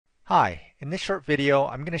Hi, in this short video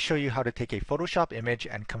I'm going to show you how to take a Photoshop image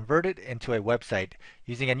and convert it into a website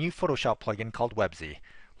using a new Photoshop plugin called Webbsy.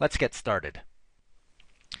 Let's get started.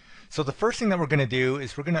 So the first thing that we're going to do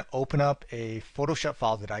is we're going to open up a Photoshop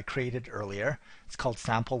file that I created earlier. It's called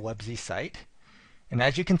Sample Webbsy Site. And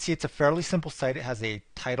as you can see, it's a fairly simple site. It has a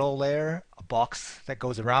title layer, a box that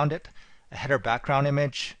goes around it, a header background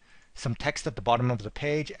image, some text at the bottom of the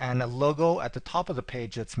page, and a logo at the top of the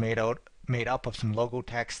page that's made up of some logo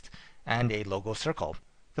text and a logo circle.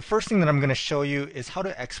 The first thing that I'm going to show you is how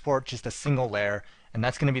to export just a single layer, and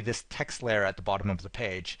that's going to be this text layer at the bottom of the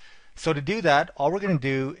page. So to do that, all we're going to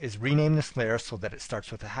do is rename this layer so that it starts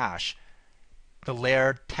with a hash. The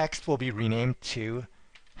layer text will be renamed to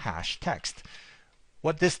hash text.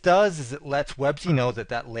 What this does is it lets Webbsy know that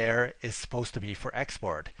that layer is supposed to be for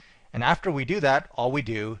export. And after we do that, all we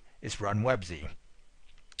do is run Webbsy.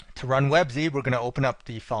 To run Webbsy, we're going to open up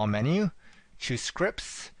the File menu, choose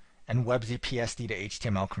Scripts, and Webbsy PSD to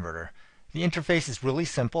HTML converter. The interface is really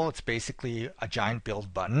simple. It's basically a giant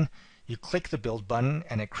build button. You click the build button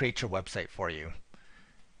and it creates your website for you.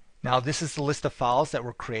 Now this is the list of files that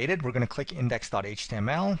were created. We're going to click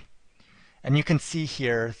index.html, and you can see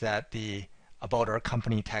here that the about our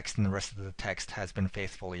company text and the rest of the text has been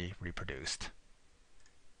faithfully reproduced.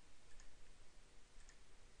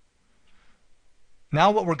 Now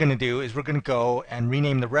what we're going to do is we're going to go and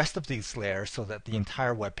rename the rest of these layers so that the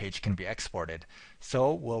entire web page can be exported.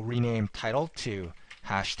 So we'll rename title to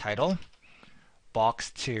hash title, box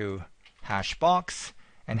to hash box,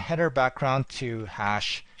 and header background to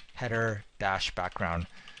hash header dash background.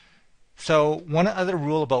 So one other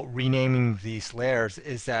rule about renaming these layers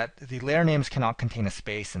is that the layer names cannot contain a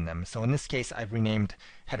space in them. So in this case, I've renamed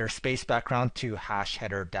header space background to hash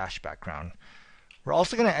header dash background. We're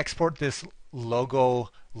also going to export this logo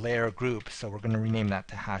layer group, so we're going to rename that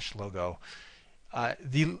to hash logo.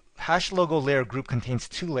 The hash logo layer group contains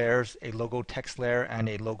two layers, a logo text layer and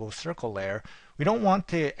a logo circle layer. We don't want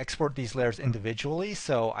to export these layers individually,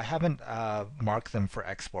 so I haven't marked them for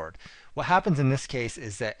export. What happens in this case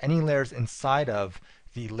is that any layers inside of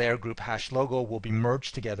the layer group hash logo will be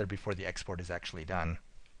merged together before the export is actually done.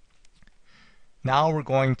 Now we're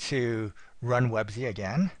going to run Webbsy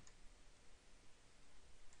again.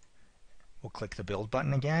 We'll click the build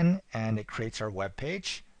button again, and it creates our web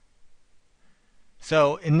page.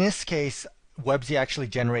 So in this case, Webbsy actually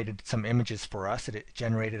generated some images for us. It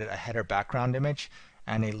generated a header background image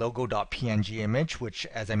and a logo.png image, which,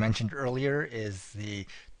 as I mentioned earlier, is the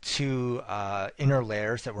two inner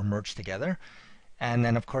layers that were merged together. And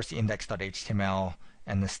then, of course, the index.html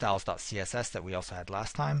and the styles.css that we also had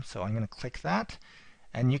last time. So I'm going to click that,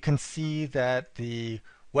 and you can see that the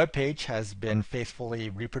web page has been faithfully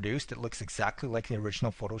reproduced. It looks exactly like the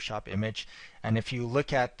original Photoshop image, and if you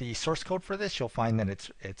look at the source code for this, you'll find that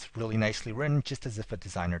it's really nicely written, just as if a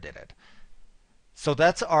designer did it. So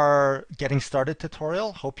that's our getting started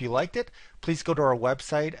tutorial. Hope you liked it. Please go to our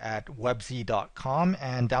website at webbsy.com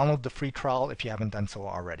and download the free trial if you haven't done so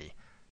already.